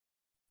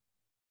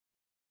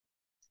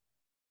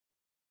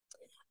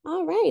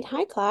All right.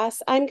 Hi,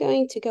 class. I'm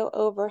going to go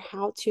over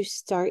how to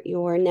start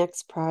your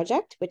next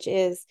project, which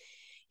is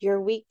your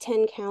Week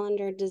 10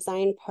 Calendar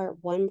Design Part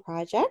 1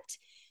 project.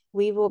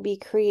 We will be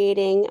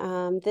creating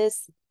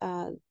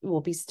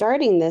we'll be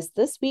starting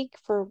this week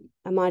for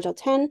Module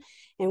 10,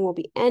 and we'll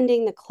be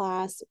ending the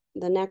class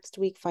the next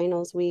week,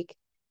 finals week,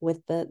 with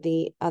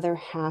the other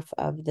half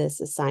of this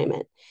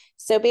assignment.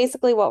 So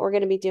basically what we're going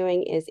to be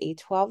doing is a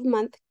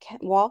 12-month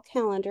wall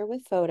calendar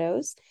with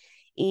photos,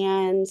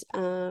 and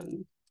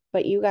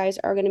but you guys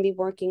are going to be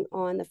working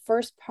on the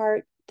first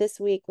part this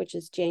week, which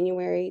is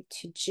January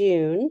to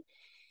June.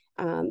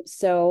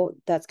 So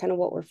that's kind of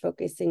what we're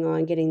focusing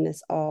on, getting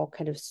this all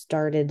kind of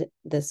started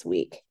this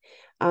week.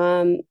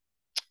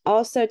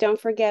 Also,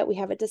 don't forget, we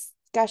have a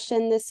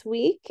discussion this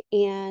week,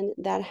 and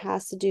that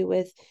has to do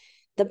with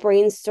the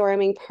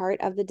brainstorming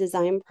part of the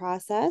design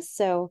process.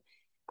 So,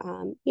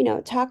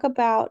 talk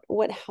about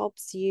what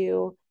helps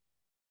you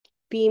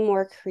be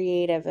more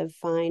creative and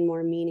find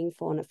more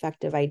meaningful and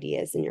effective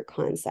ideas in your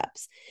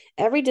concepts.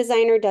 Every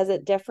designer does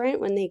it different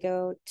when they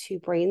go to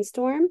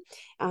brainstorm.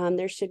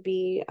 There should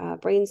be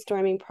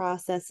brainstorming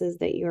processes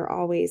that you're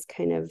always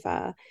kind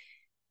of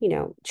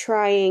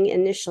trying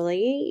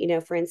initially,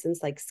 for instance,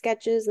 like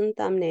sketches and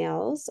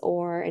thumbnails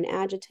or an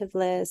adjective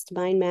list,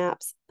 mind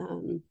maps.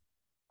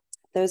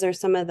 Those are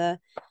some of the,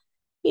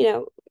 you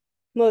know,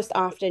 most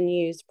often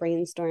used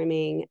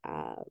brainstorming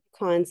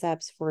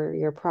concepts for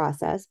your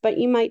process, but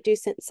you might do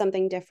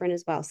something different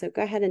as well. So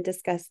go ahead and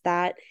discuss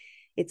that.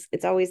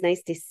 It's always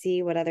nice to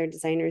see what other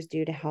designers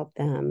do to help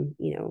them,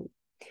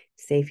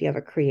 say if you have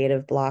a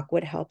creative block,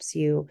 what helps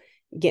you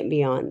get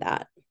beyond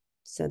that.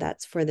 So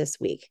that's for this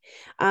week.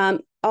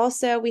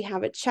 Also, we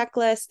have a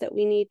checklist that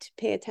we need to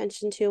pay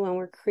attention to when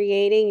we're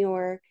creating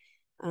your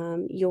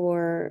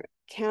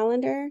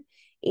calendar,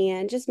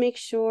 and just make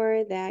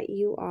sure that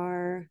you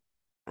are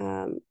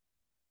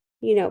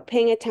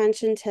paying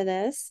attention to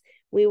this.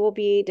 We will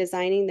be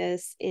designing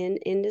this in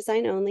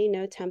InDesign only.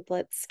 No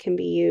templates can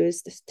be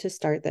used to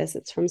start this.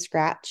 It's from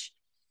scratch.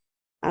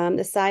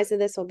 The size of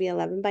this will be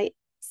 11 by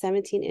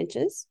 17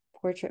 inches,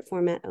 portrait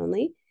format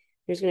only.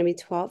 There's going to be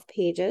 12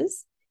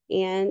 pages,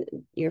 and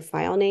your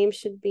file name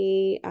should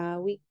be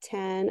week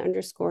 10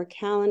 underscore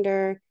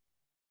calendar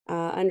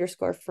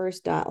underscore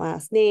first dot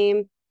last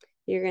name.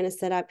 You're going to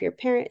set up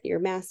your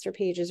master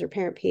pages or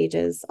parent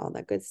pages, all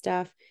that good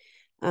stuff.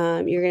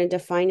 You're going to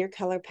define your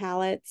color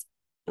palettes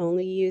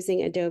only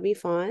using Adobe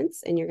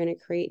fonts, and you're going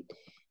to create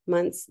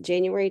months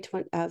January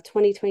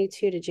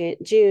 2022 to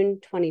June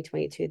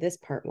 2022, this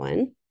part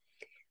one.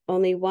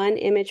 Only one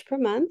image per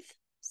month.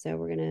 So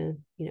we're going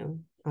to,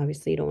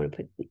 obviously you don't want to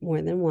put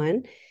more than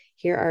one.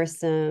 Here are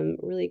some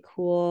really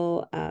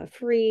cool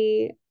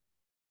free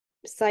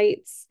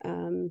sites,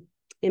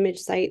 image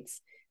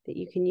sites that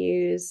you can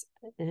use,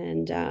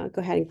 and go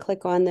ahead and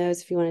click on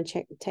those if you want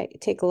to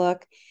take a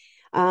look.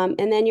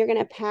 And then you're going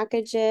to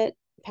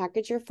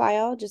package your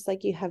file just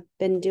like you have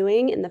been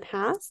doing in the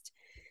past.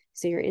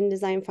 So your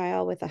InDesign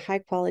file with a high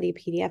quality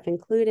PDF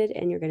included,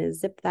 and you're going to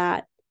zip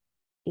that,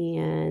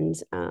 and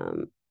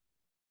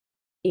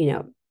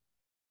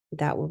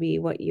that will be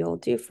what you'll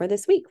do for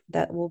this week.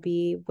 That will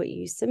be what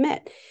you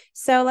submit.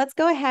 So let's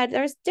go ahead.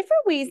 There's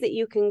different ways that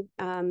you can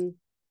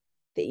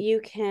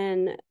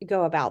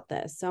go about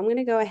this. So I'm going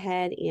to go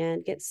ahead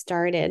and get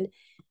started.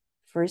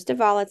 First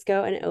of all, let's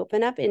go and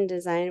open up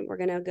InDesign. We're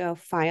going to go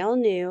File,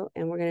 New,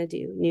 and we're going to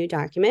do New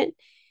Document.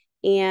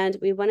 And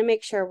we want to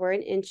make sure we're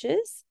in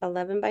inches,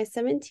 11 by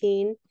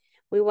 17.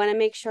 We want to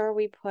make sure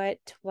we put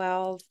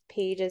 12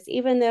 pages,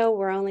 even though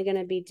we're only going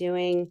to be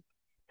doing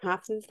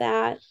half of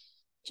that.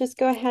 Just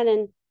go ahead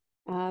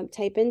and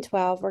type in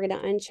 12. We're going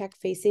to uncheck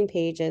facing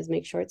pages,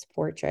 make sure it's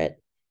portrait.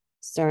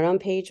 Start on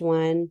page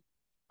 1.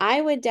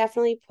 I would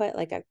definitely put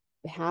like a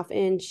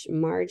half-inch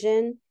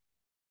margin.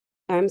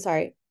 I'm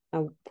sorry,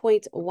 a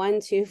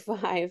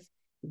 0.125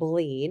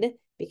 bleed,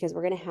 because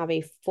we're going to have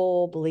a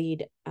full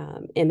bleed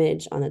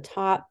image on the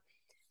top.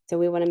 So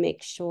we want to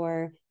make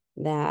sure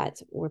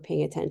that we're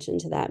paying attention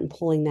to that and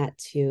pulling that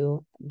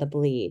to the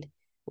bleed.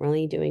 We're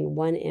only doing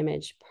one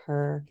image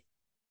per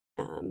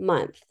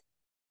month.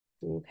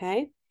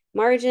 Okay.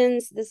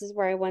 Margins, this is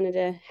where I wanted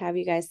to have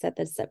you guys set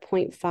this at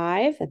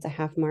 0.5. That's a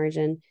half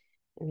margin.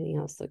 Everything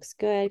else looks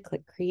good.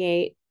 Click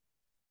create.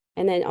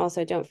 And then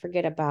also don't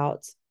forget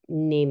about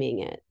naming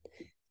it.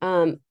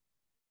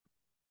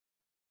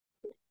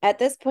 At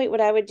this point,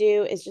 what I would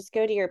do is just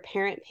go to your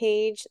parent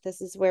page.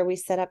 This is where we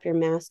set up your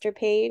master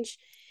page.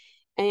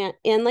 And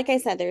like I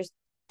said, there's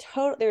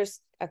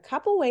a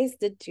couple ways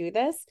to do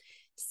this.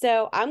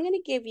 So I'm going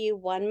to give you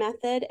one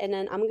method, and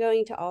then I'm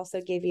going to also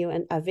give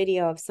you a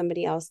video of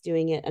somebody else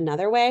doing it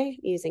another way,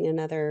 using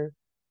another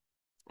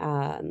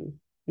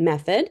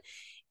method.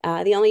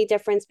 The only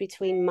difference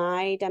between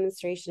my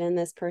demonstration and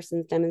this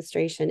person's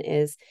demonstration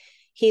is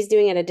he's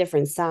doing it a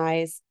different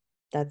size.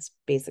 That's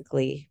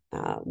basically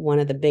one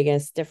of the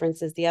biggest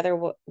differences. The other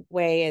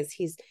way is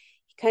he's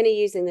kind of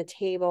using the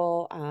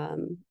table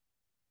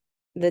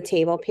the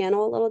table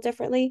panel a little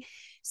differently.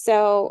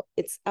 So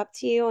it's up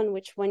to you on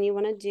which one you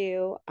want to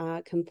do,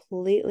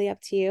 completely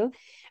up to you.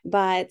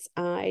 But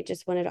I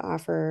just wanted to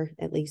offer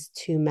at least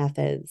two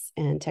methods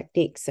and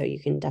techniques, so you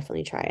can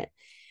definitely try it.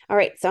 All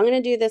right, so I'm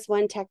going to do this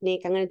one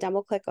technique. I'm going to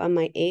double click on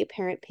my A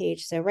parent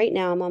page. So right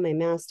now I'm on my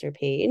master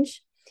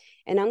page,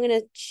 and I'm going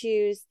to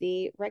choose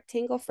the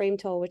rectangle frame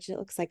tool, which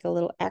looks like a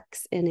little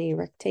X in a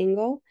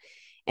rectangle.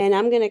 And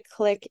I'm going to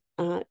click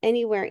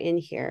anywhere in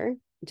here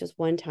just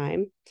one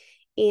time.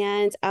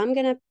 And I'm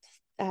going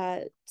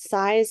to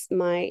size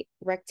my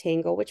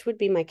rectangle, which would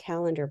be my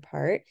calendar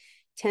part,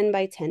 10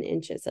 by 10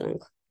 inches.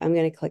 And I'm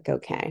going to click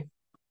OK.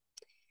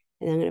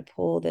 And I'm going to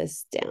pull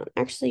this down.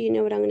 Actually, you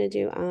know what I'm going to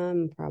do?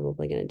 I'm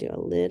probably going to do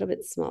a little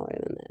bit smaller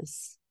than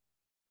this.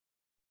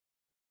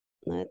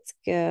 Let's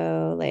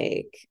go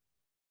like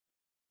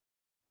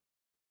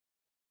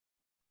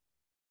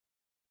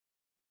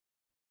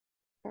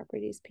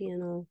properties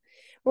panel.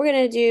 We're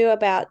going to do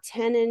about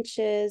 10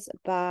 inches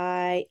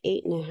by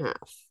 8.5.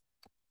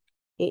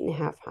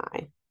 8.5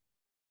 high.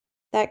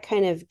 That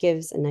kind of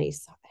gives a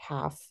nice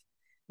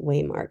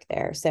halfway mark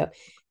there. So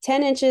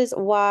 10 inches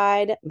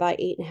wide by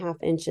 8.5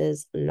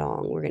 inches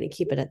long. We're going to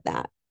keep it at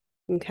that.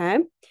 Okay.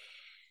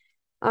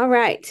 All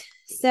right.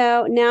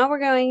 So now we're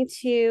going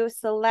to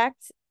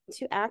select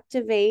to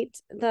activate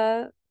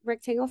the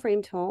rectangle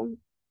frame tool.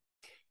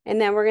 And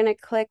then we're going to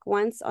click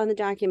once on the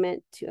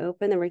document to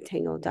open the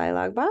rectangle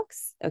dialog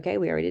box. Okay,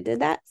 we already did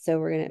that. So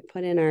we're going to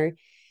put in our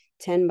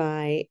 10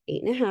 by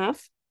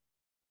 8.5.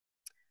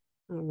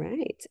 All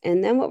right.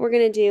 And then what we're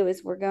going to do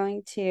is we're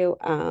going to,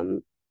 all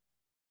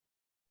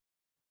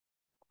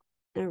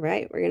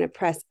right, we're going to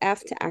press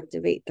F to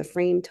activate the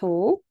frame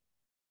tool.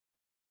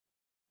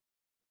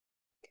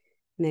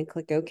 And then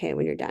click OK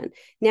when you're done.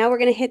 Now we're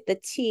going to hit the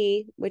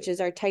T, which is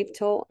our type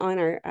tool on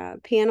our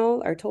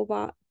panel, our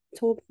toolbar,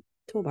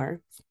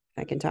 if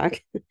I can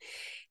talk.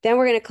 Then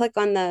we're going to click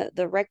on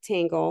the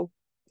rectangle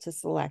to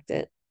select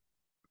it.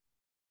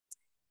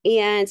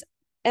 And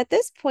at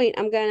this point,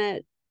 I'm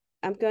going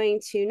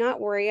to not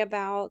worry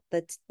about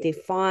the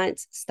font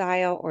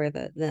style or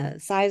the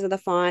size of the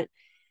font.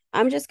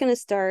 I'm just going to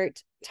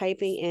start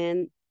typing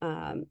in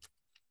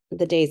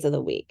the days of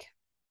the week.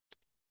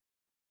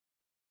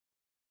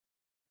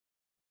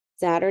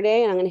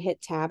 Saturday, and I'm going to hit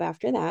tab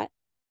after that.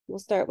 We'll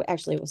start with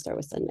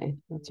Sunday.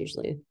 That's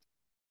usually,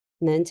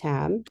 and then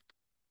tab.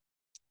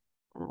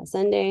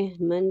 Sunday,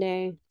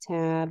 Monday,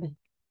 tab.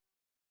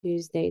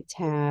 Tuesday,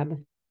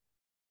 tab.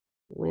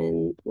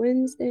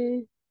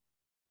 Wednesday.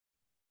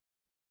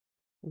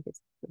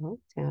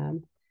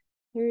 Tab.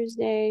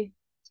 Thursday,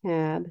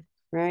 tab.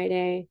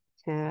 Friday,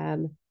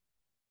 tab.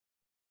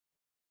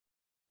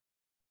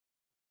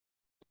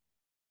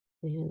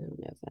 And I don't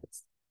know if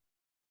that's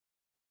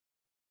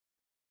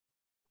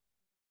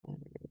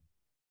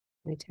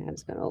my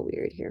tabs got all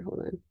weird here.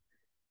 Hold on.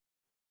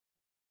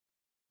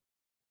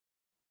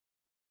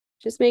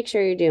 Just make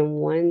sure you're doing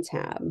one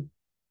tab.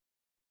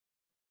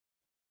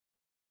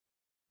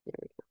 There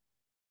we go.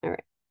 All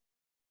right.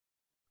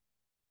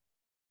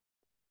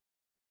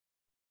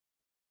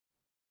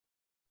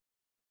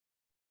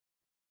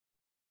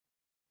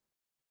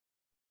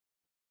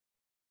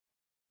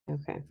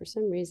 Okay, for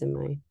some reason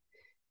my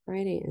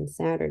Friday and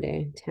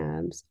Saturday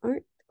tabs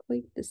aren't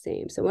quite the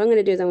same. So what I'm going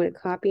to do is I'm going to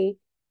copy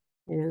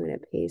and I'm going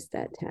to paste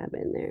that tab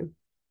in there.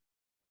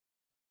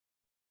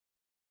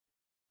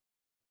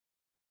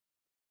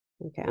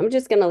 Okay, I'm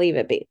just going to leave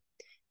it be.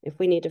 If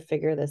we need to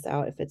figure this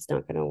out, if it's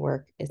not going to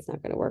work, it's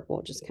not going to work.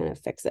 We'll just kind of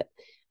fix it.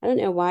 I don't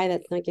know why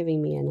that's not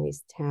giving me a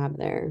nice tab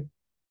there.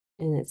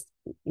 And it's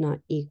not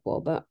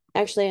equal, but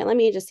actually, let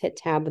me just hit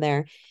tab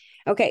there.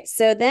 Okay,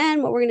 so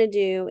then what we're going to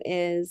do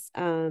is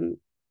we're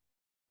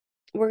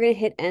going to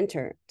hit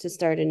enter to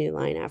start a new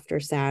line after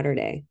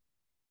Saturday.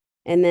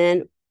 And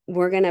then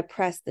we're going to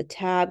press the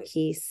tab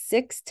key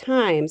 6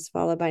 times,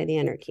 followed by the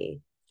enter key.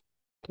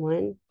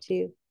 1,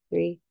 2,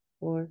 3,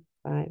 4,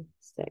 5,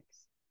 6.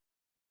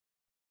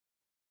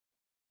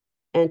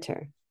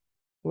 Enter.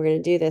 We're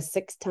going to do this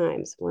 6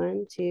 times.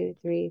 1, 2,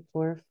 3,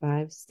 4,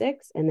 5,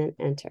 6, and then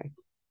enter.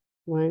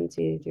 1,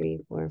 2, 3,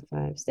 4,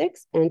 5,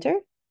 6, enter.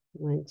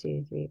 1,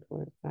 2, 3,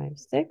 4, 5,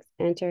 6,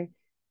 enter.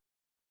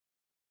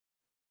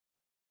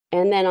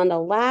 And then on the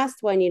last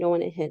one, you don't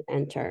want to hit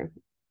enter.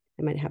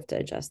 I might have to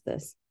adjust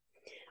this.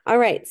 All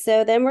right,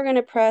 so then we're going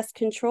to press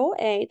Control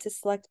A to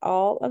select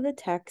all of the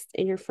text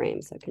in your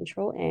frame. So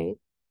Control A.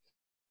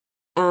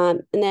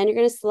 And then you're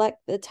going to select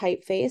the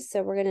typeface.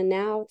 So we're going to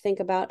now think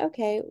about,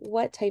 okay,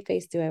 what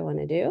typeface do I want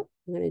to do?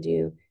 I'm going to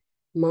do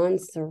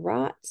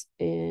Montserrat,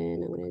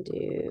 and I'm going to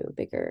do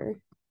bigger.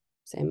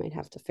 So I might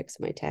have to fix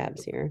my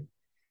tabs here.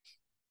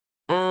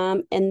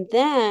 And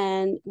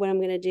then what I'm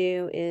going to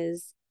do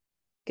is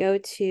go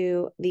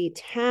to the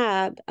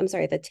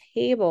the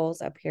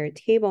tables up here,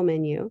 table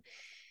menu,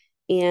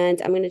 and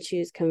I'm going to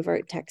choose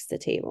convert text to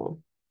table.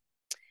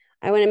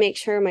 I want to make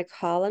sure my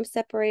column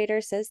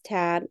separator says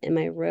tab and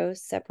my row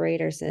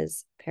separator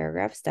says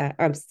paragraph, and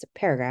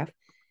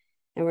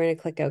we're going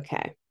to click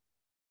OK.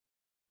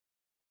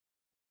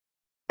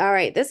 All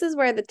right, this is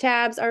where the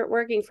tabs aren't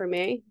working for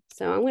me.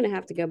 So I'm going to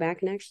have to go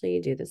back and actually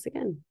do this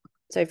again.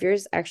 So if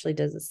yours actually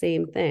does the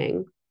same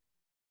thing,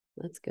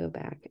 let's go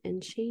back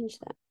and change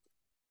that.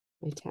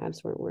 My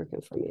tabs weren't working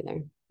for me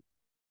there.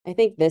 I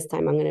think this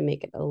time I'm going to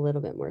make it a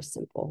little bit more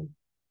simple.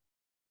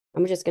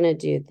 I'm just going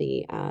to do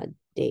the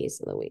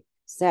days of the week.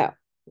 So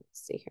let's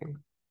see here.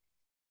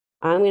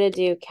 I'm going to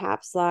do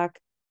caps lock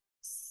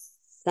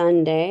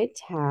Sunday,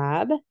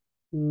 tab,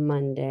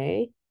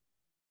 Monday,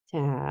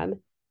 tab,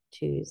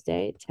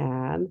 Tuesday,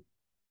 tab,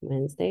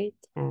 Wednesday,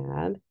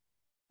 tab,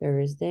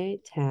 Thursday,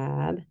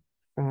 tab,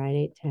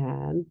 Friday,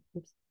 tab,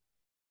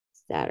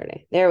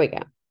 Saturday. There we go.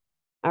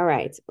 All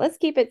right, let's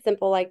keep it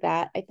simple like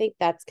that. I think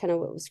that's kind of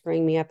what was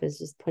screwing me up, is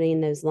just putting in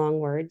those long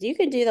words. You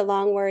can do the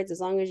long words as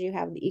long as you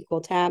have the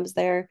equal tabs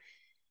there.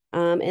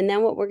 And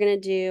then what we're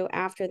going to do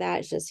after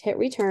that is just hit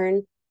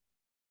return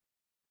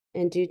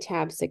and do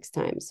tab 6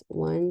 times.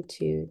 1,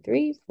 2,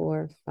 3,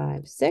 4,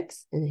 5,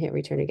 6, and hit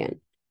return again.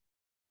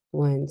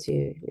 1,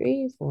 2,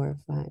 3, 4,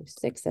 5,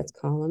 6. That's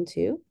column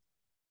 2.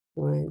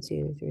 1,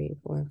 2, 3,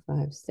 4,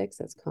 5, 6.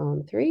 That's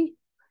column 3.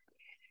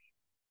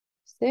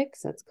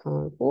 6. That's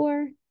column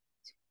 4.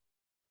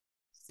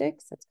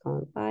 6. That's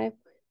column 5.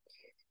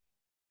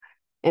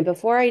 And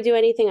before I do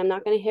anything, I'm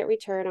not going to hit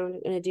return. I'm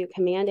going to do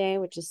Command A,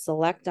 which is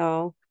select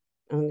all.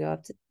 I'm going to go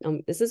up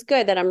to, this is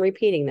good that I'm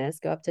repeating this.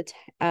 Go up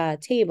to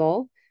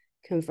table,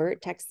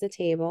 convert text to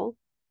table.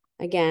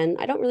 Again,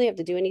 I don't really have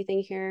to do anything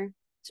here.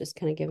 It's just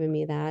kind of giving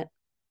me that.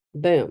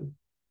 Boom.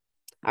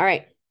 All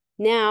right.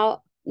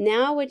 Now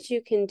what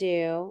you can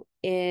do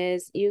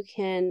is you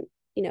can,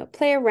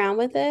 play around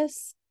with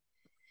this.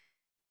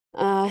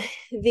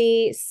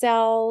 The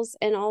cells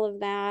and all of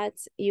that,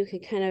 you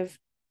could kind of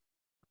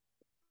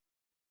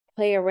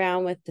play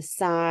around with the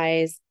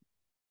size.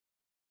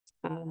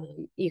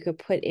 You could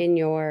put in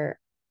your,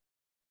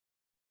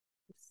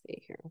 let's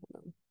see here, hold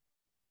on,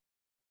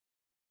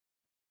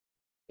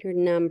 your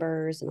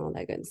numbers and all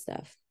that good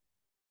stuff.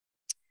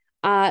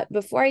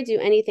 Before I do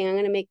anything, I'm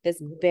going to make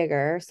this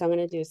bigger. So I'm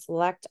going to do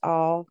select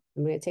all.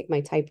 I'm going to take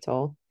my type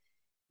tool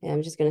and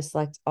I'm just going to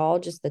select all,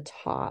 just the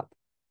top.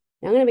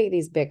 Now I'm going to make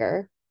these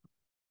bigger.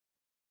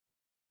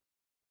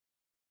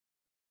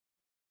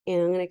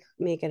 And I'm going to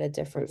make it a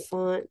different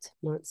font,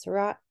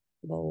 Montserrat,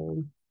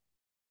 bold.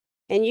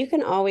 And you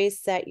can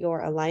always set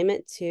your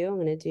alignment too. I'm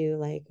going to do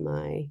like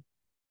my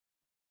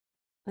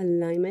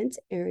alignment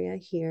area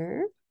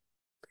here.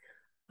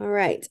 All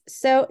right.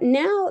 So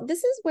now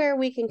this is where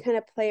we can kind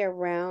of play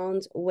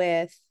around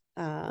with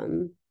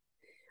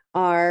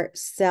our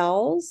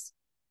cells,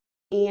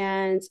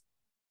 and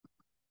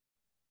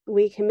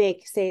we can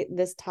make, say,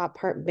 this top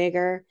part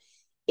bigger.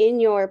 In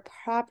your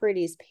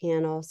properties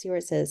panel, see where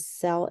it says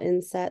cell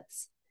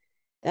insets?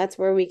 That's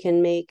where we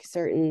can make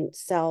certain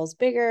cells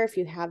bigger. If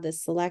you have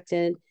this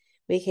selected,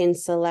 we can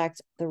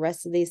select the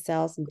rest of these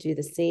cells and do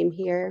the same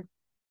here.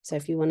 So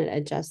if you want to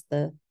adjust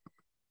the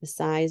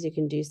size, you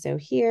can do so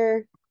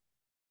here.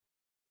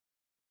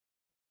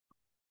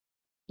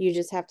 You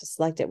just have to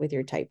select it with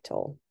your type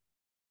tool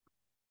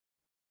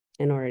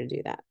in order to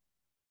do that.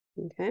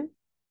 Okay.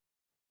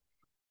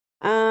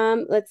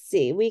 Let's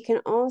see. We can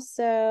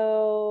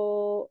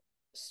also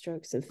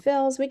strokes and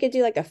fills. We could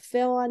do like a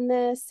fill on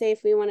this. Say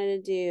if we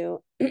wanted to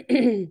do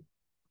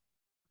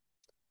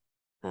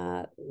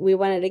we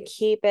wanted to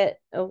keep it,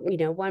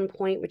 1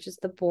 point, which is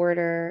the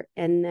border,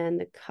 and then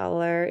the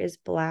color is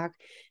black.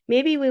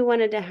 Maybe we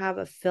wanted to have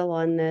a fill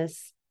on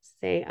this,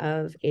 say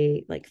of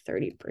like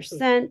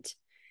 30%,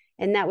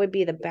 and that would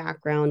be the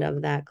background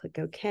of that. Click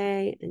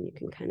OK, and you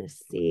can kind of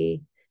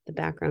see the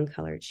background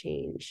color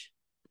change.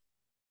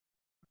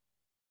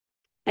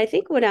 I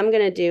think what I'm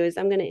going to do is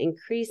I'm going to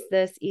increase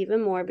this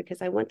even more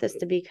because I want this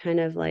to be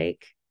kind of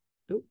like,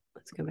 oh,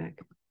 let's go back.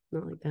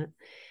 Not like that.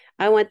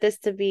 I want this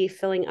to be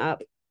filling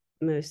up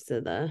most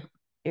of the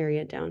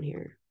area down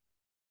here.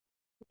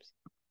 Oops.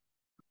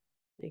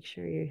 Make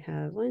sure you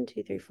have 1,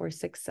 2, 3, 4,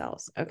 6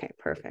 cells. Okay,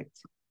 perfect.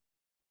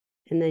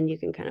 And then you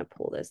can kind of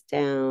pull this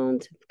down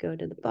to go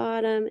to the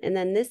bottom. And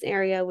then this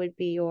area would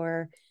be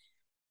your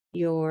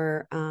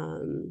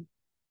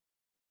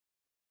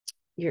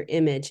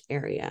image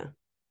area.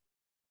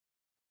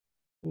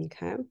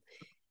 Okay.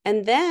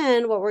 And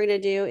then what we're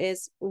going to do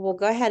is we'll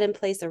go ahead and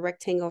place a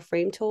rectangle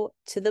frame tool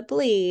to the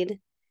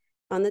bleed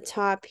on the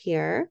top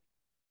here.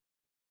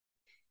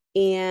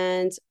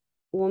 And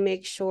we'll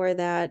make sure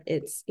that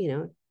it's,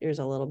 there's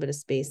a little bit of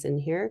space in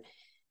here.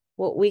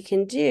 What we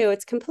can do,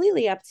 it's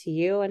completely up to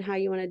you and how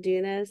you want to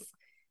do this.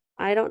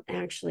 I don't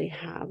actually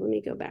have, let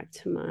me go back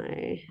to I'm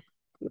going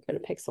to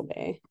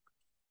Pixabay.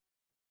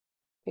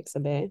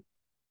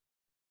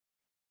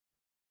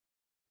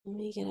 Let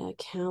me get a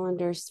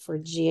calendar for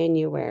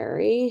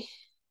January.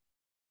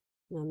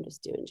 I'm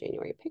just doing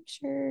January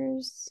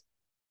pictures.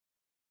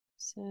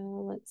 So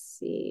let's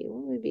see,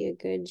 what would be a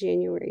good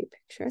January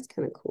picture? That's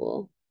kind of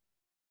cool.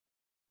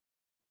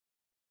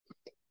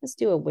 Let's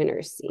do a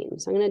winter scene.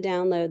 So I'm going to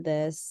download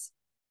this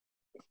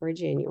for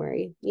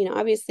January.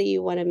 Obviously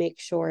you want to make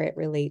sure it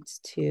relates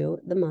to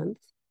the month.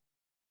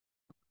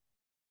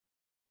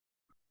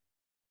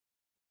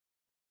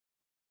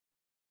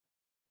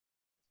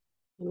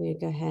 I'm going to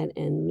go ahead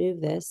and move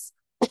this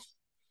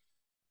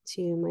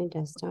to my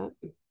desktop.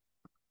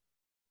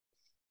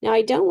 Now,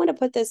 I don't want to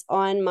put this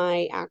on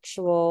my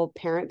actual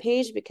parent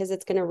page because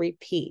it's going to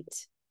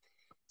repeat.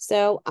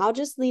 So I'll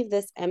just leave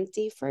this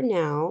empty for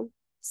now.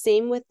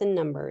 Same with the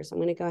numbers. I'm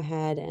going to go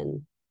ahead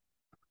and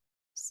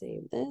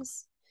save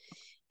this.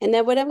 And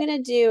then what I'm going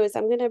to do is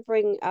I'm going to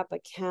bring up a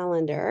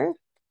calendar.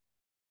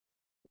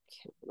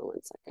 Okay, hold on 1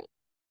 second.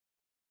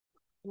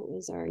 What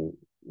was our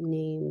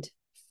named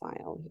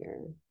file here?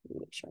 Let me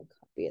make sure I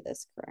copy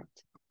this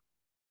correct.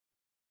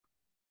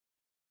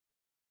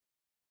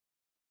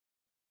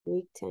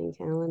 Week 10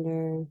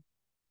 calendar,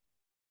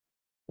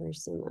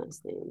 first and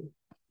last name.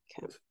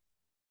 Okay.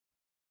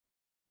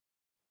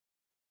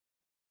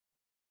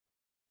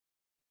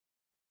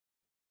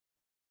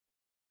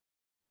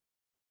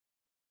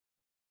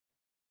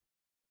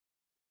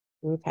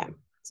 Okay,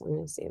 so I'm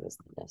going to save this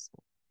to this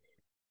one.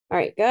 All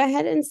right, go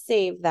ahead and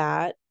save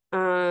that.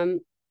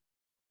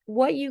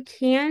 What you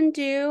can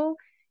do,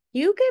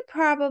 you could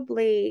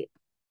probably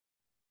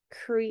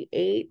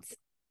create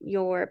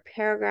your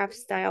paragraph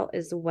style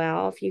as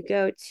well. If you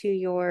go to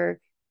your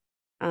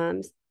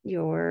let's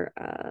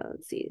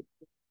see,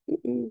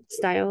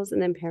 styles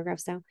and then paragraph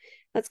style.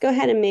 Let's go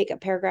ahead and make a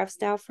paragraph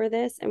style for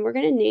this. And we're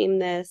going to name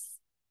this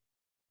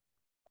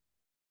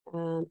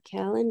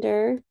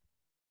calendar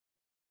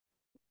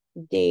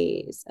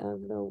days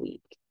of the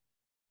week.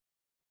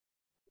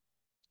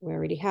 We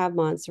already have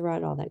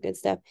Montserrat, all that good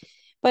stuff.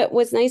 But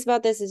what's nice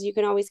about this is you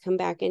can always come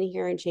back in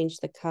here and change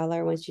the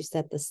color once you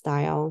set the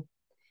style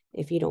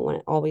if you don't want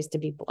it always to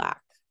be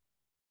black.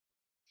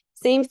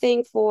 Same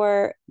thing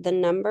for the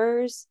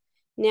numbers.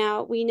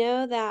 Now, we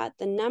know that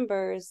the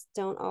numbers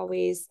don't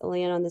always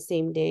land on the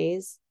same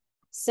days.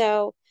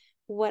 So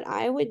what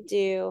I would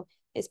do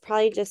is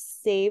probably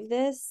just save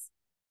this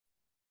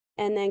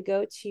and then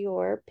go to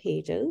your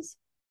pages.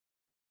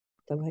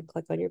 Go ahead,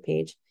 click on your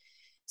page.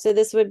 So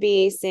this would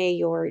be, say,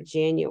 your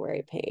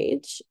January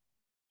page.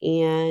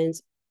 And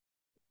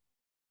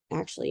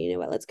actually, you know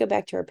what? Let's go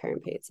back to our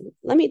parent page.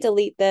 Let me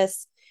delete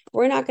this.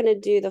 We're not going to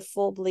do the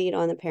full bleed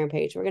on the parent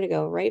page. We're going to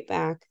go right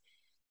back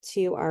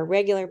to our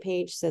regular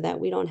page so that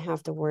we don't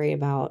have to worry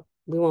about,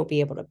 we won't be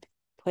able to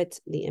put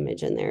the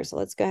image in there. So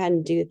let's go ahead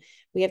and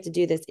we have to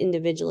do this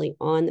individually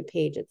on the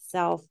page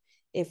itself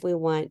if we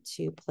want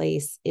to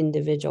place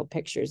individual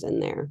pictures in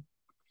there.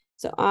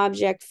 So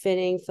object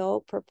fitting,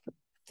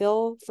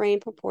 fill frame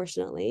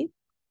proportionately.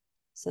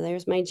 So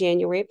there's my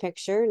January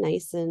picture,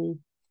 nice and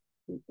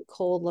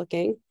cold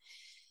looking.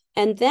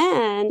 And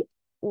then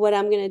what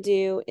I'm going to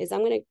do is I'm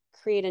going to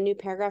create a new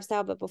paragraph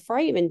style. But before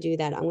I even do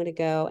that, I'm going to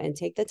go and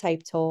take the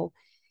type tool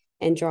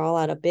and draw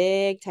out a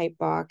big type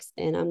box.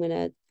 And I'm going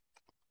to,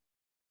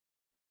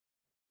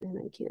 and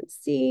I can't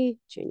see,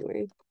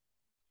 January.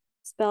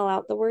 Spell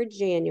out the word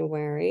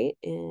January.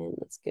 And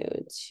let's go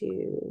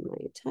to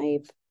my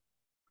type,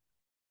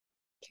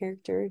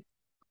 character.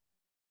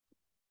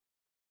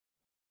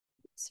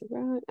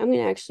 I'm going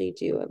to actually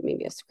do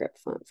maybe a script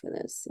font for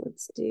this.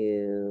 Let's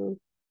do,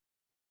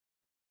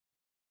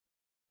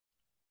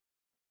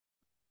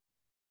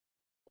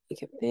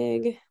 make it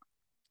big.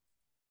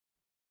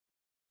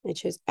 I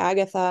chose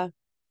Agatha.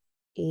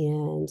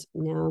 And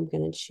now I'm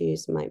going to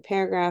choose my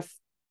paragraph.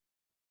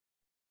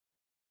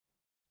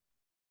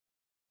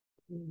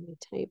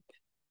 Type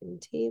in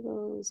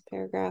tables,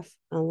 paragraph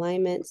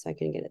alignment, so I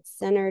can get it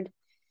centered.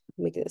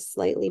 Make it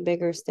slightly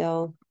bigger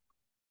still.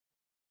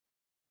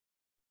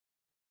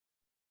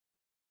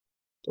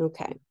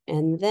 Okay,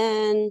 and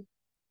then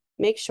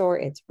make sure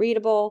it's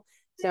readable.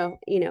 So,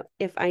 you know,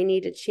 if I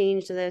need to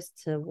change this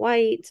to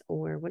white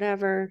or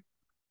whatever,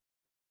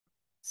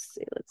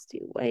 let's do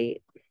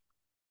white.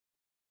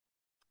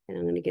 And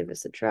I'm going to give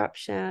this a drop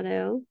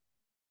shadow.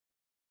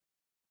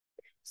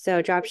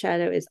 So drop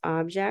shadow is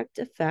object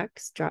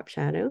effects, drop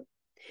shadow.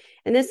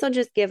 And this will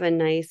just give a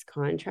nice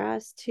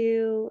contrast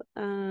to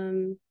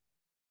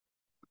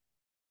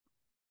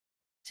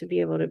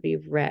be able to be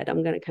read.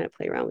 I'm going to kind of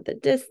play around with the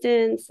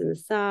distance and the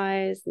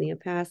size and the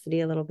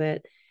opacity a little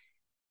bit,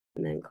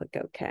 and then click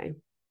OK.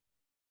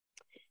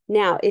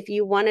 Now, if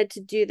you wanted to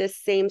do the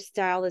same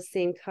style, the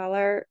same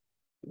color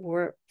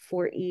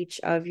for each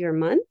of your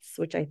months,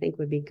 which I think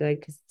would be good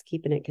because it's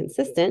keeping it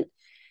consistent,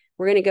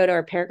 we're going to go to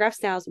our paragraph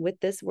styles with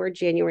this word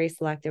January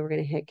selected. We're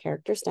going to hit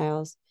character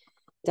styles,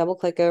 double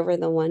click over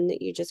the one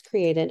that you just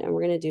created, and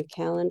we're going to do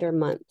calendar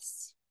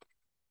months.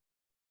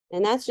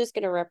 And that's just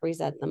going to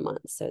represent the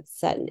month. So it's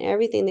set in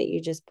everything that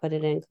you just put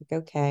it in. Click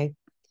OK.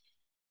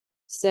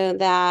 So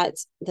that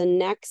the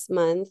next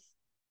month,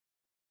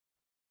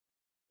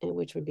 and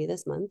which would be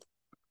this month,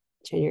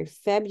 January,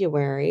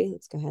 February,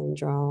 let's go ahead and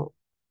draw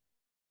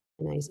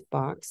a nice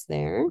box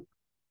there.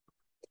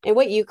 And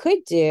what you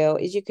could do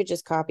is you could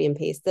just copy and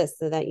paste this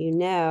so that you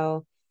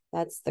know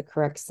that's the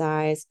correct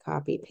size,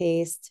 copy,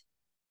 paste.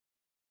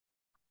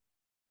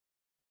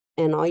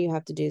 And all you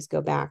have to do is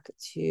go back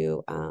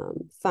to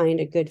find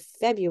a good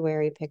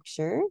February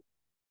picture.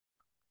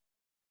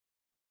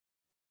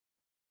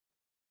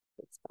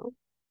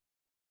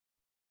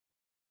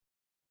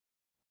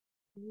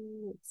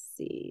 Let's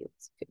see,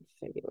 what's a good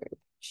February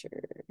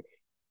picture?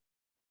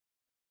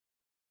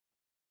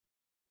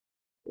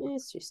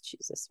 Let's just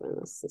choose this one.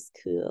 This is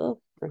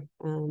cool for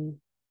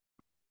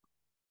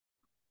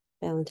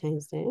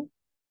Valentine's Day.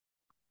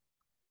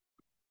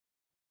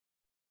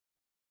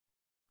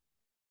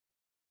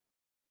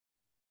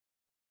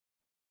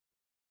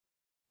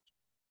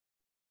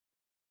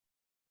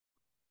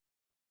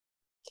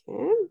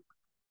 Okay.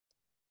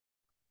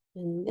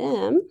 And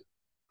then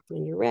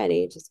when you're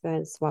ready, just go ahead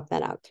and swap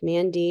that out.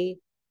 Command D,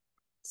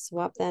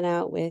 swap that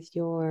out with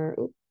your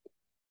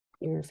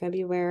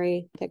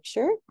February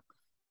picture.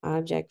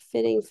 Object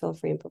fitting, fill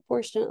frame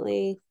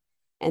proportionately.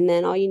 And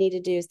then all you need to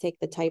do is take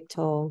the type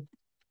tool.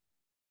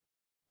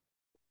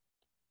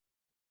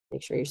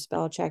 Make sure you're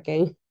spell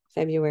checking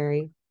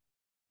February.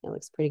 It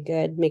looks pretty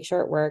good. Make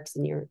sure it works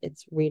and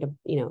it's readable,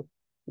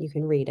 you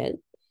can read it.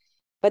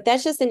 But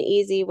that's just an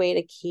easy way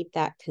to keep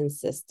that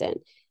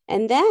consistent.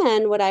 And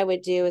then what I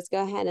would do is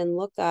go ahead and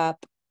look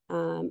up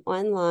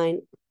online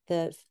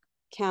the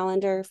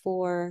calendar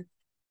for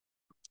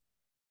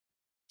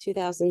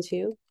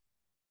 2002.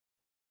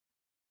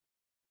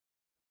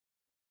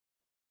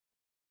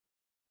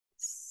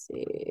 Let's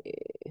see.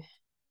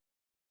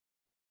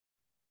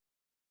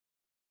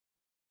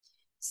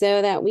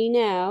 So that we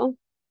know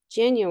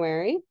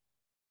January,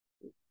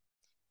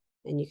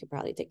 and you could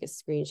probably take a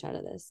screenshot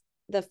of this.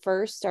 The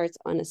first starts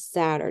on a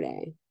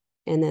Saturday,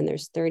 and then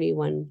there's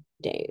 31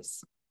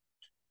 days.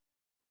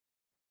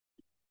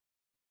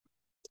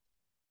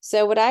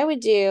 So what I would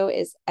do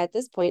is at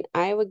this point,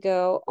 I would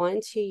go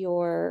onto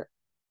your,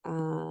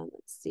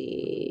 let's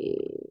see.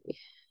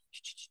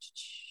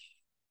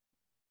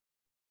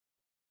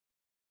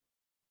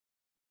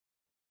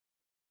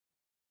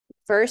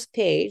 First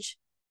page.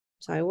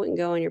 So I wouldn't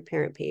go on your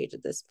parent page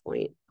at this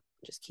point.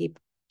 Just keep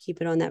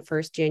it on that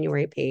first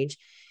January page.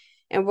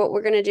 And what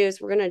we're going to do is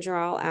we're going to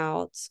draw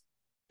out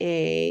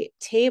a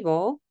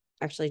table,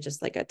 actually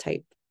just like a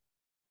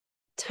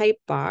type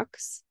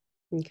box.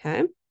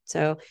 Okay.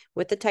 So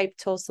with the type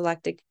tool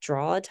selected,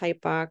 draw a type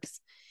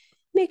box.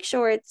 Make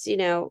sure it's,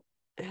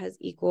 has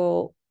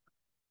equal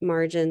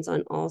margins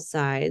on all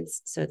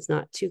sides. So it's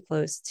not too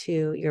close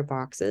to your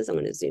boxes. I'm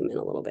going to zoom in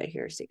a little bit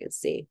here so you can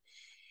see.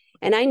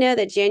 And I know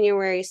that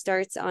January 1st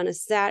starts on a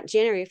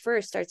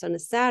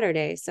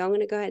Saturday. So I'm going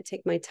to go ahead and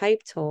take my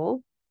type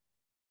tool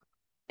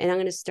and I'm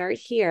going to start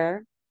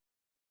here.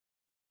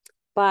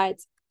 But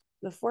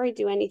before I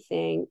do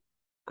anything,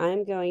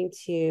 I'm going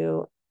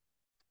to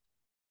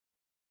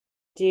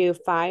do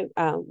 1,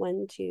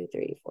 2,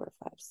 3, 4,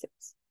 5,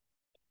 6,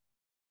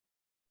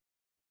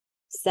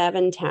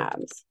 7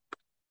 tabs.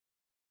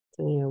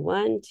 So I'm going to go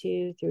 1,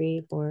 2,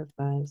 3, 4,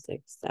 5,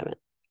 6, 7.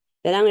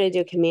 Then I'm going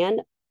to do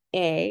Command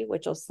A,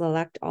 which will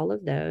select all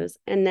of those.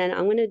 And then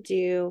I'm going to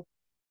do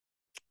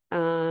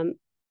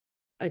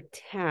a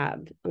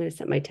tab. I'm going to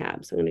set my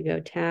tabs. So I'm going to go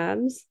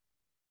tabs.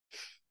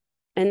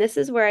 And this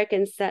is where I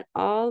can set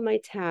all my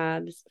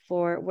tabs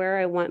for where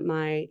I want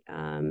my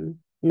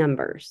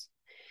numbers.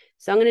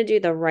 So I'm going to do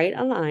the right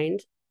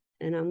aligned,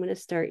 and I'm going to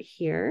start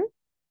here.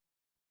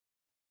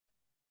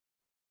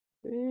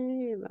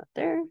 Right about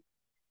there.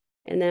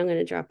 And then I'm going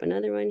to drop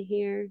another one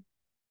here.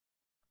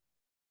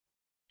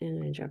 And I'm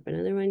going to drop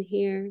another one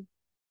here.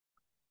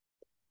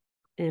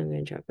 And I'm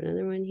going to drop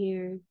another one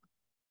here.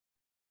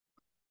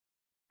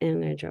 And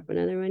I'm going to drop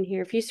another one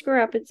here. If you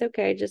screw up, it's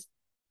okay. Just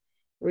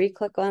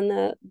re-click on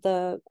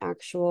the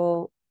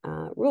actual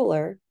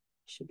ruler.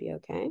 Should be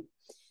okay.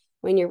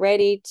 When you're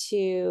ready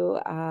to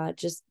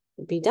just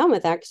be done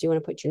with that, because you want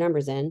to put your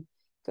numbers in,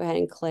 go ahead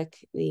and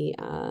click the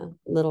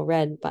little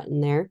red button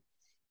there.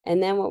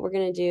 And then what we're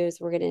going to do is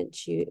we're going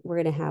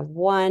to have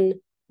 1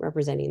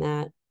 representing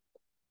that.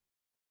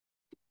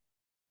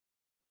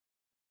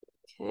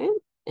 Okay.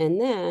 And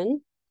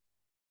then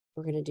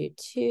we're going to do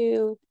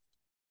 2.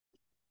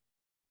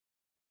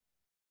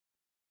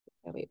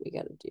 Oh, wait, we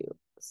got to do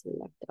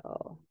select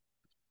all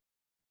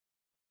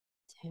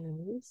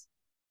tabs.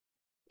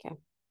 Okay.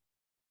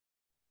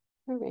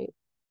 All right.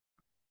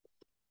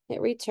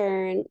 Hit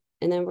return.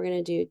 And then we're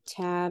going to do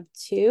tab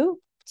 2,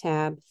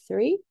 tab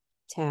 3,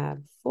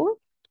 tab 4,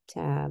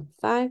 tab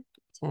 5,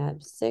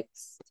 tab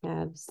 6,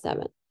 tab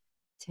 7,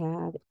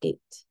 tab 8.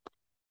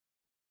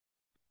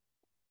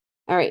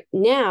 All right,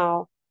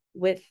 now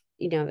with,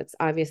 it's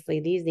obviously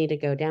these need to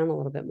go down a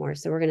little bit more.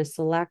 So we're going to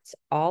select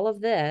all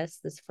of this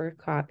first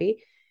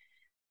copy,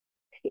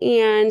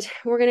 and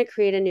we're going to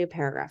create a new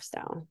paragraph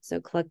style.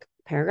 So click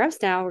paragraph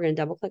style. We're going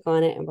to double click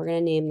on it, and we're going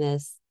to name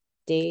this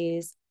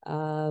days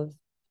of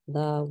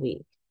the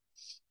week.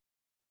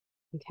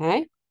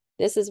 Okay.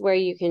 This is where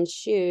you can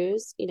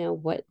choose,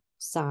 what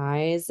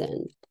size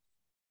and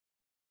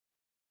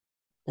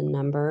the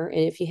number.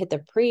 And if you hit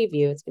the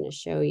preview, it's going to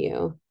show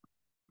you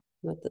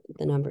what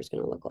the number is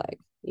going to look like.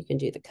 You can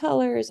do the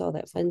colors, all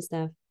that fun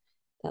stuff.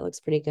 That looks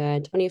pretty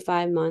good.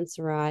 25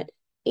 Montserrat.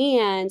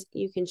 And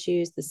you can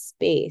choose the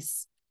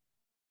space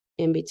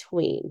in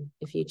between.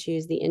 If you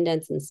choose the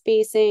indents and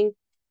spacing,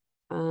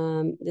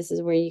 this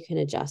is where you can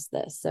adjust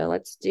this. So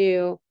let's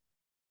do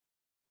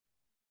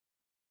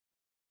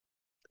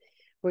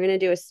We're going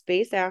to do a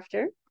space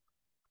after.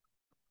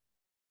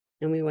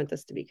 And we want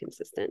this to be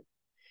consistent.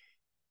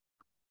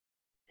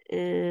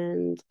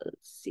 And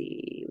let's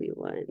see, we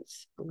want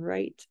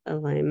right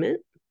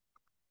alignment.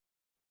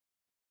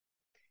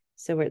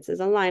 So where it says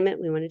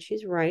alignment, we want to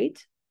choose right.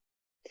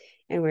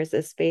 And where's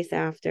the space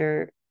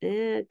after?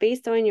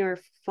 Based on your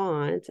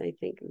font, I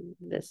think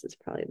this is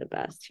probably the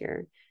best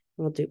here.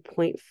 We'll do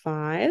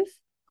 0.5.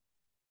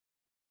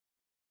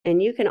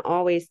 And you can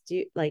always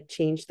do like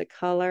change the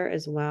color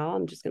as well.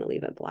 I'm just going to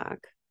leave it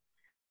black.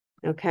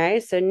 Okay,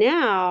 so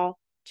now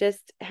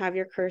just have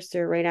your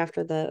cursor right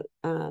after the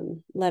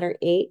letter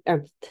 8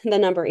 or the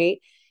number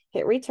 8,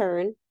 hit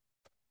return.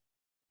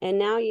 And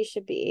now you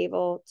should be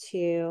able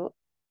to,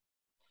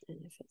 and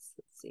if it's,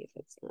 let's see if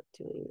it's not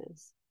doing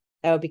this.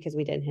 Oh, because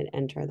we didn't hit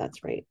enter.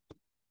 That's right.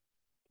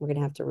 We're going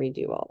to have to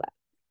redo all that.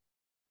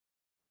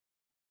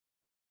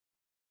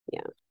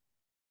 Yeah.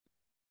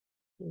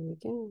 There we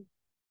go.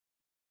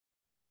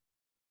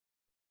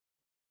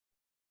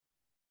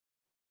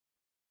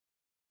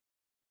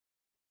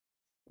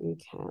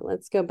 Okay,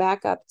 let's go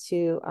back up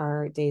to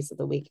our days of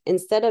the week.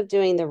 Instead of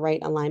doing the right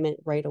alignment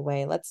right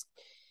away, let's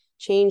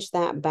change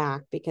that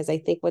back, because I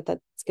think what that's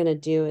going to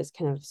do is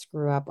kind of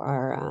screw up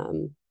our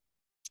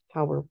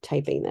how we're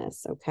typing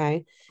this.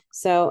 Okay,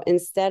 so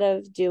instead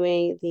of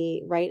doing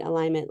the right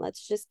alignment,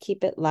 let's just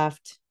keep it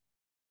left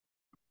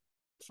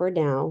for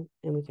now,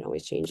 and we can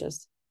always change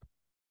this.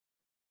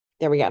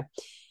 There we go.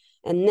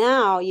 And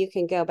now you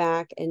can go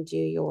back and do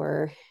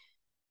your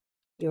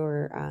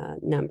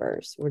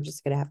numbers. We're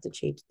just going to have to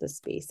change the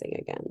spacing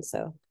again.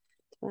 So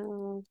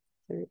 12,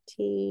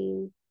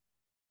 13,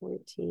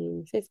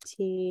 14,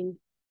 15.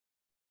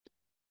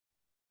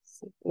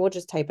 So we'll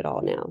just type it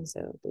all now.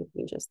 So we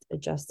can just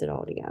adjust it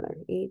all together.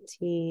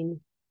 18,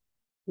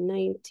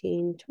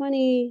 19,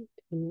 20,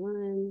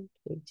 21,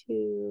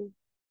 22,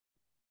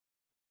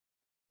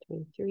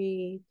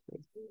 23,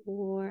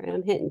 24. And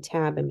I'm hitting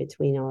tab in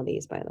between all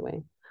these, by the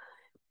way.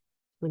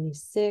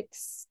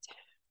 26,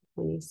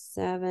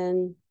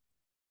 27,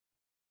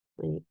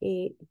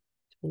 28,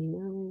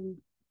 29,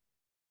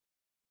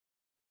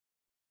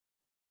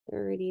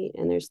 30,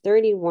 and there's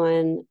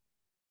 31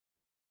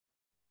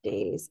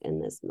 days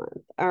in this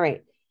month. All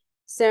right.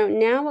 So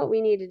now what we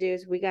need to do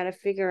is we got to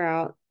figure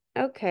out,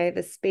 okay,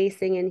 the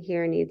spacing in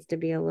here needs to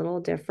be a little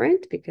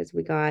different, because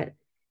we got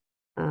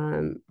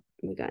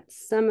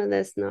some of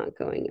this not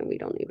going, and we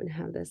don't even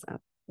have this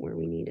up where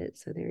we need it.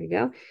 So there you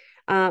go.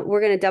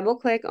 We're going to double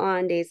click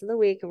on days of the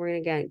week, and we're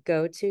going to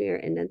go to your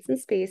indents and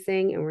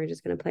spacing, and we're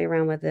just going to play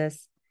around with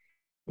this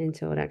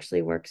until it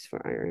actually works for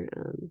our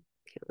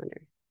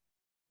calendar.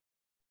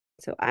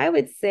 So I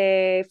would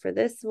say for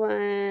this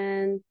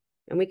one,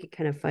 and we could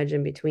kind of fudge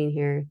in between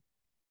here.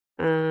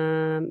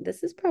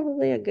 This is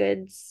probably a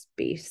good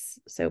space.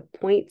 So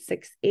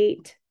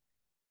 0.68.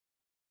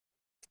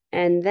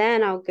 And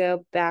then I'll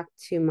go back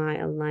to my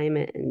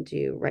alignment and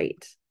do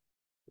right.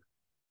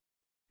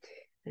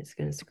 It's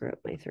going to screw up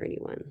my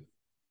 31.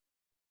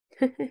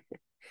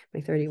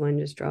 My 31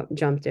 just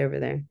jumped over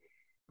there.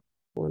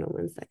 Hold on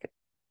one second.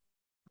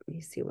 Let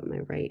me see what my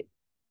right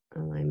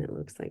alignment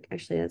looks like.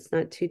 Actually, that's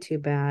not too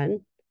bad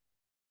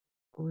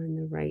on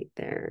the right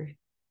there.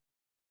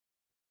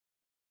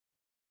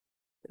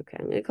 Okay,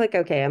 I'm going to click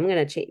OK. I'm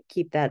going to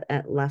keep that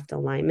at left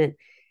alignment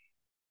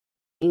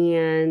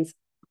and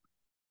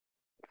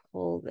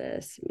pull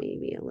this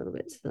maybe a little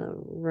bit to the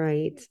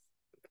right.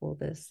 Pull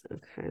this.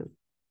 Okay.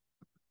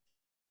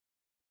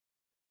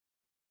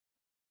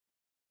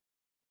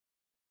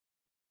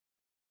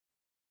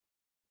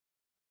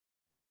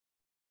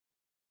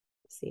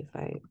 See if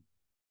I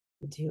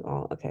do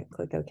all. Okay,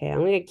 click OK. I'm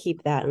going to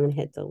keep that. I'm going to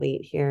hit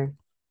delete here.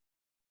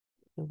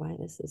 Why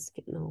this is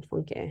getting all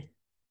funky.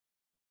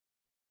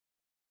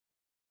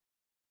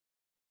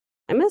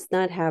 I must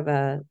not have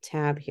a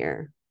tab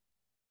here.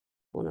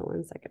 Hold on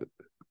one second.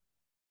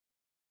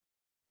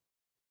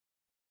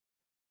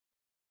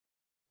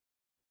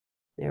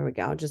 There we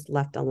go. I'll just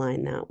left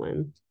align that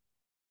one.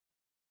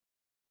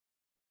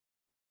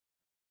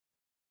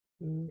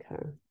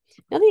 Okay.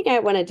 Another thing I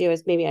want to do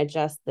is maybe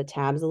adjust the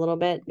tabs a little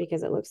bit,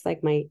 because it looks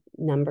like my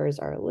numbers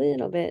are a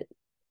little bit,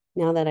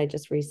 now that I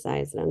just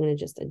resized it, I'm going to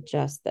just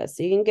adjust this.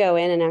 So you can go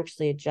in and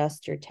actually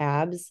adjust your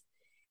tabs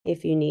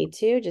if you need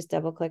to. Just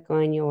double click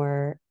on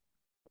your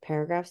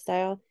paragraph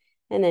style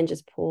and then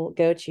just go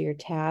to your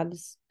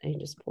tabs and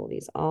just pull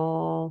these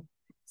all.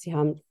 See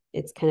how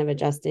it's kind of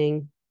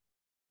adjusting.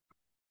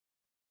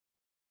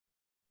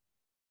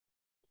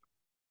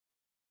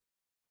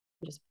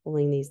 I'm just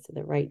pulling these to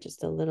the right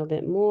just a little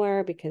bit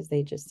more, because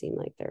they just seem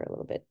like they're a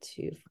little bit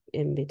too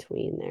in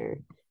between there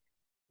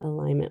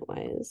alignment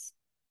wise.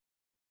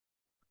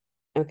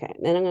 Okay,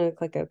 then I'm going to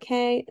click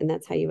OK, and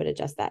that's how you would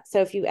adjust that. So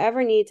if you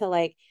ever need to,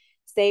 like,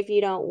 say if you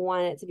don't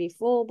want it to be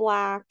full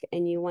black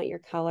and you want your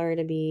color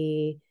to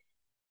be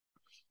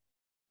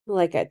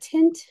like a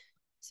tint,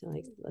 so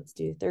like let's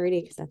do 30,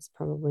 because that's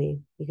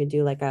probably, you could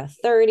do like a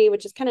 30,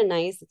 which is kind of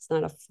nice. It's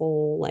not a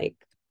full, like,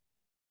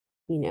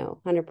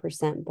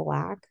 100%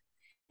 black.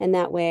 And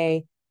that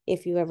way,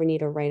 if you ever need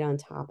to write on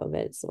top of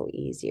it, it's a little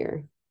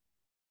easier.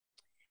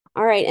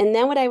 All right, and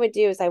then what I would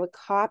do is I would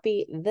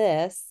copy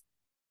this,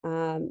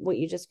 what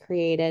you just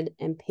created,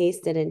 and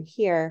paste it in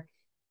here,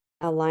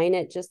 align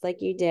it just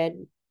like you did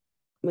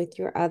with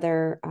your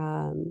other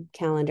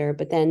calendar.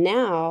 But then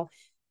now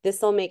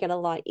this will make it a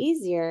lot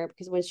easier,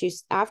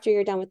 because after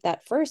you're done with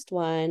that first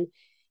one,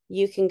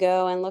 you can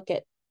go and look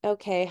at,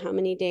 okay, how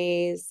many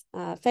days?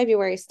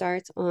 February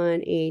starts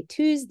on a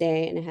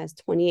Tuesday and it has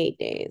 28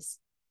 days.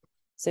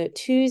 So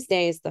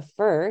Tuesday is the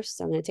first.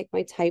 So I'm going to take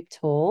my type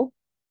tool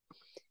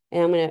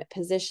and I'm going to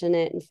position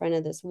it in front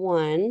of this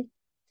one.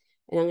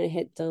 And I'm going to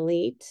hit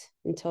delete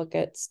until it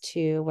gets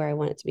to where I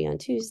want it to be on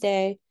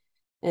Tuesday.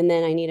 And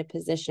then I need to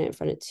position it in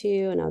front of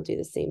 2, and I'll do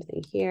the same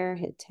thing here,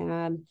 hit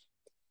tab.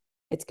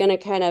 It's going to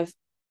kind of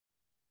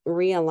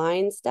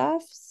realign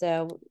stuff.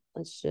 So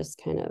let's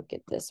just kind of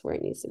get this where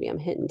it needs to be. I'm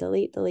hitting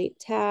delete, delete,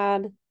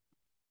 tab,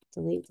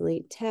 delete,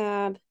 delete,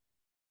 tab,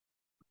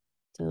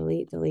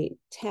 delete, delete,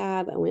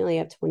 tab. And we only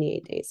have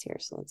 28 days here.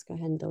 So let's go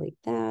ahead and delete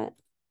that.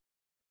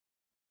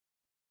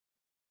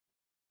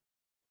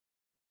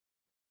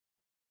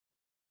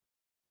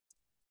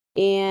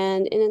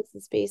 And in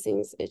instant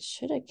spacings, it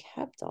should have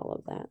kept all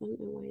of that. I don't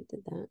know why it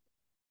did that.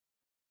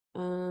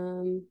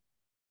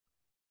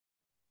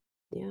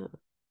 Yeah.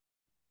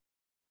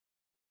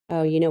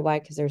 Oh, you know why?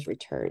 Because there's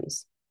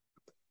returns.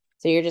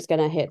 So you're just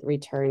going to hit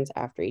returns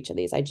after each of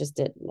these. I just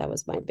did. That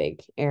was my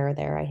big error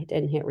there. I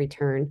didn't hit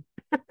return.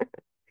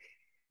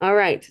 All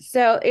right.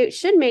 So it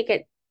should make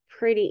it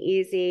pretty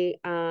easy.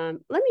 Let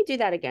me do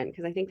that again,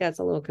 because I think that's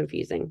a little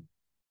confusing.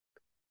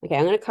 Okay,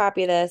 I'm going to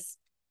copy this.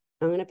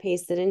 I'm going to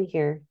paste it in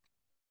here.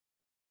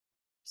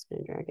 Just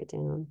going to drag it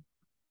down.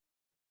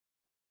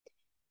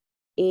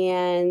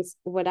 And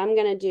what I'm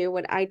going to do,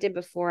 what I did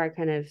before, I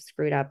kind of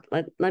screwed up.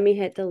 Let me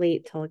hit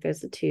delete till it goes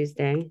to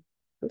Tuesday.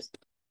 Oops,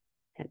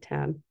 hit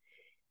tab.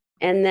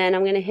 And then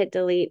I'm going to hit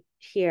delete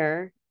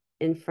here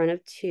in front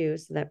of 2.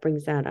 So that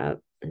brings that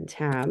up, and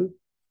tab.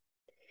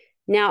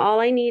 Now, all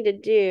I need to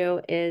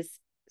do is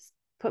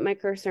put my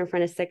cursor in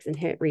front of 6 and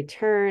hit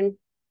return.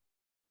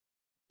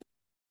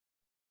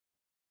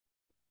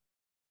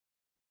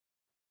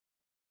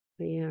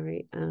 But yeah,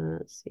 right.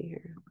 Let's see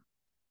here.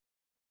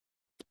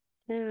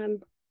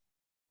 Tab.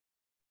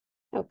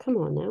 Oh, come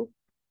on now.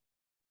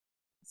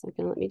 It's not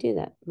going to let me do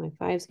that. My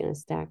 5's going to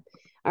stack.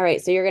 All right,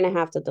 so you're going to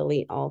have to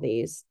delete all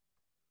these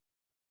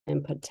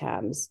and put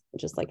tabs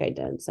just like I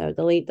did. So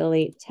delete,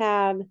 delete,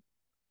 tab,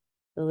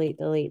 delete,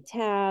 delete,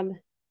 tab.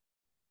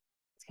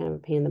 It's kind of a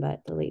pain in the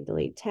butt. Delete,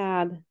 delete,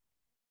 tab,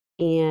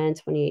 and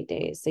 28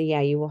 days. So yeah,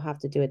 you will have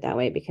to do it that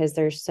way because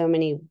there's so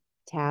many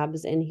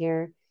tabs in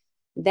here.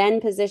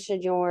 Then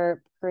position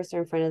your cursor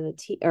in front of the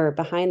T or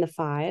behind the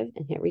 5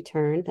 and hit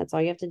return. That's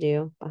all you have to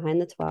do.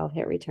 Behind the 12,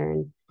 hit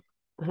return.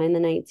 Behind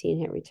the 19,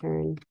 hit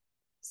return.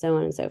 So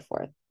on and so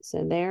forth.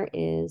 So there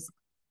is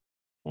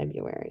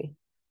February.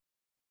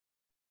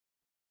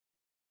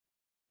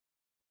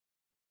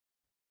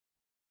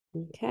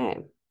 Okay.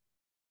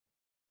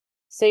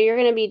 So you're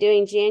going to be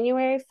doing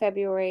January,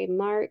 February,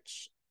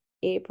 March,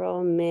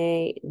 April,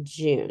 May,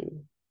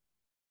 June.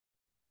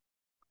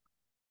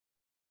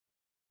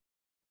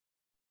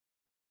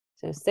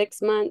 So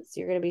 6 months,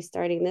 you're going to be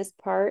starting this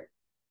part.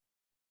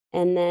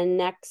 And then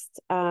next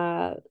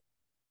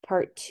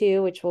part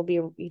 2, which will be,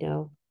 you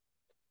know,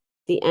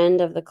 the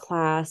end of the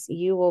class,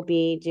 you will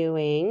be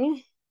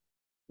doing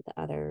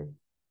the other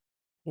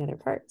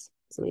parts.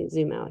 So let me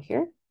zoom out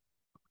here.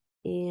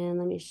 And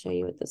let me show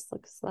you what this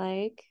looks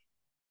like.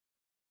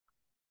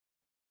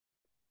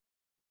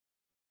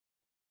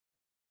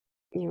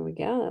 There we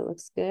go. That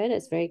looks good.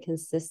 It's very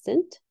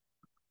consistent.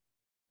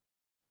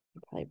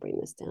 I'll probably bring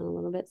this down a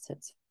little bit so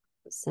it's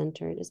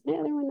centered. Is my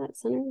other one not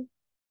centered?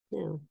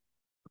 No,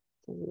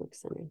 doesn't look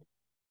centered.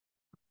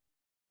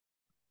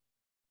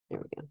 There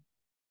we go.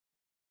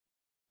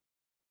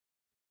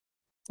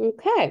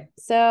 Okay,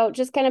 so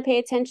just kind of pay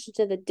attention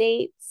to the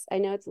dates. I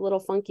know it's a little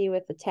funky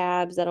with the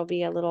tabs. That'll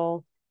be a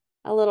little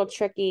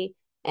tricky.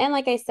 And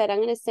like I said, I'm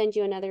going to send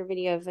you another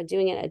video of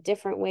doing it a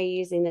different way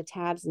using the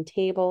tabs and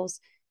tables.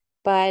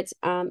 But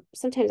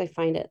sometimes I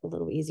find it a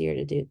little easier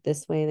to do it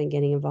this way than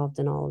getting involved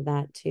in all of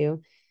that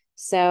too.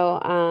 So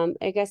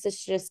I guess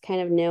it's just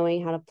kind of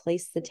knowing how to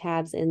place the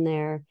tabs in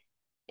there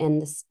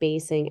and the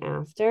spacing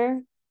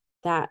after.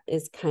 That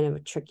is kind of a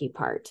tricky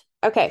part.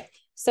 Okay,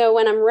 so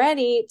when I'm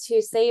ready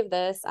to save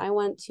this, I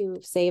want to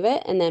save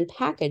it and then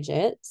package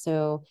it.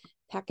 So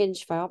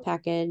package, file,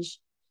 package,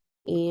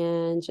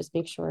 and just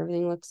make sure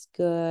everything looks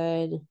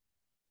good.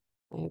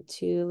 I have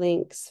 2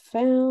 links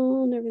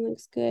found. Everything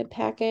looks good.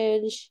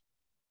 Package.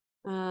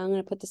 I'm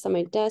going to put this on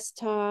my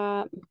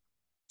desktop.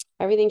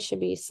 Everything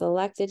should be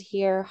selected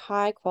here.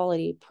 High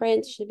quality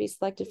print should be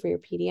selected for your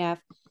PDF.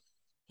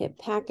 Hit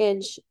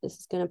package. This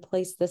is going to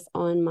place this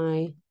on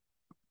my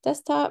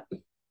desktop,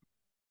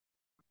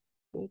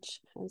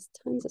 which has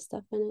tons of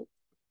stuff in it.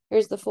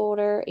 Here's the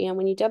folder. And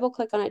when you double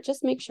click on it,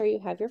 just make sure you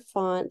have your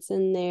fonts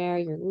in there,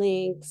 your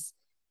links,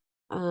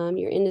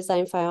 your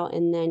InDesign file,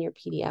 and then your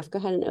PDF. Go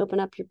ahead and open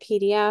up your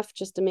PDF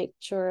just to make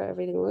sure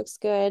everything looks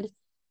good.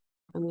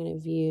 I'm going to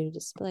view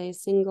display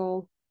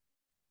single.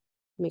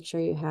 Make sure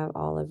you have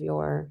all of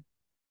your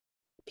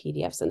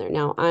PDFs in there.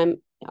 Now,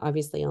 I'm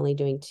obviously only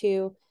doing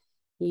 2.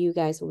 You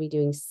guys will be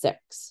doing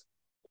 6.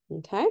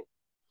 Okay.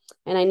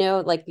 And I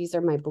know like these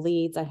are my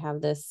bleeds. I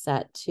have this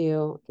set too.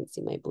 You can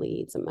see my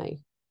bleeds and my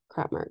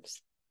crop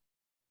marks.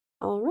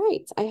 All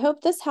right. I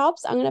hope this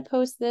helps. I'm going to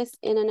post this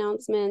in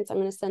announcements. I'm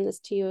going to send this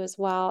to you as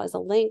well as a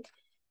link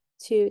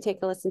to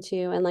take a listen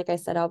to. And like I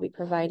said, I'll be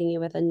providing you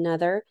with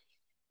another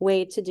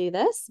way to do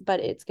this, but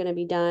it's going to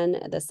be done.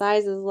 The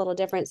size is a little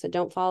different, so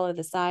don't follow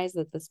the size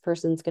that this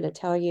person's going to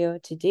tell you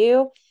to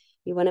do.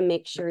 You want to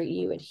make sure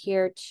you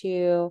adhere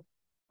to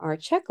our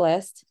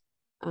checklist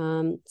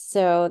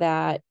so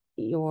that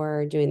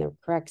you're doing the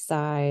correct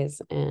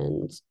size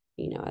and,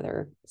 you know,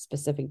 other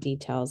specific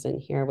details in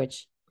here,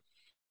 which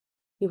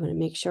you want to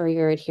make sure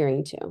you're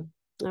adhering to.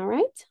 All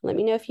right. Let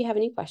me know if you have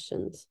any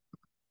questions.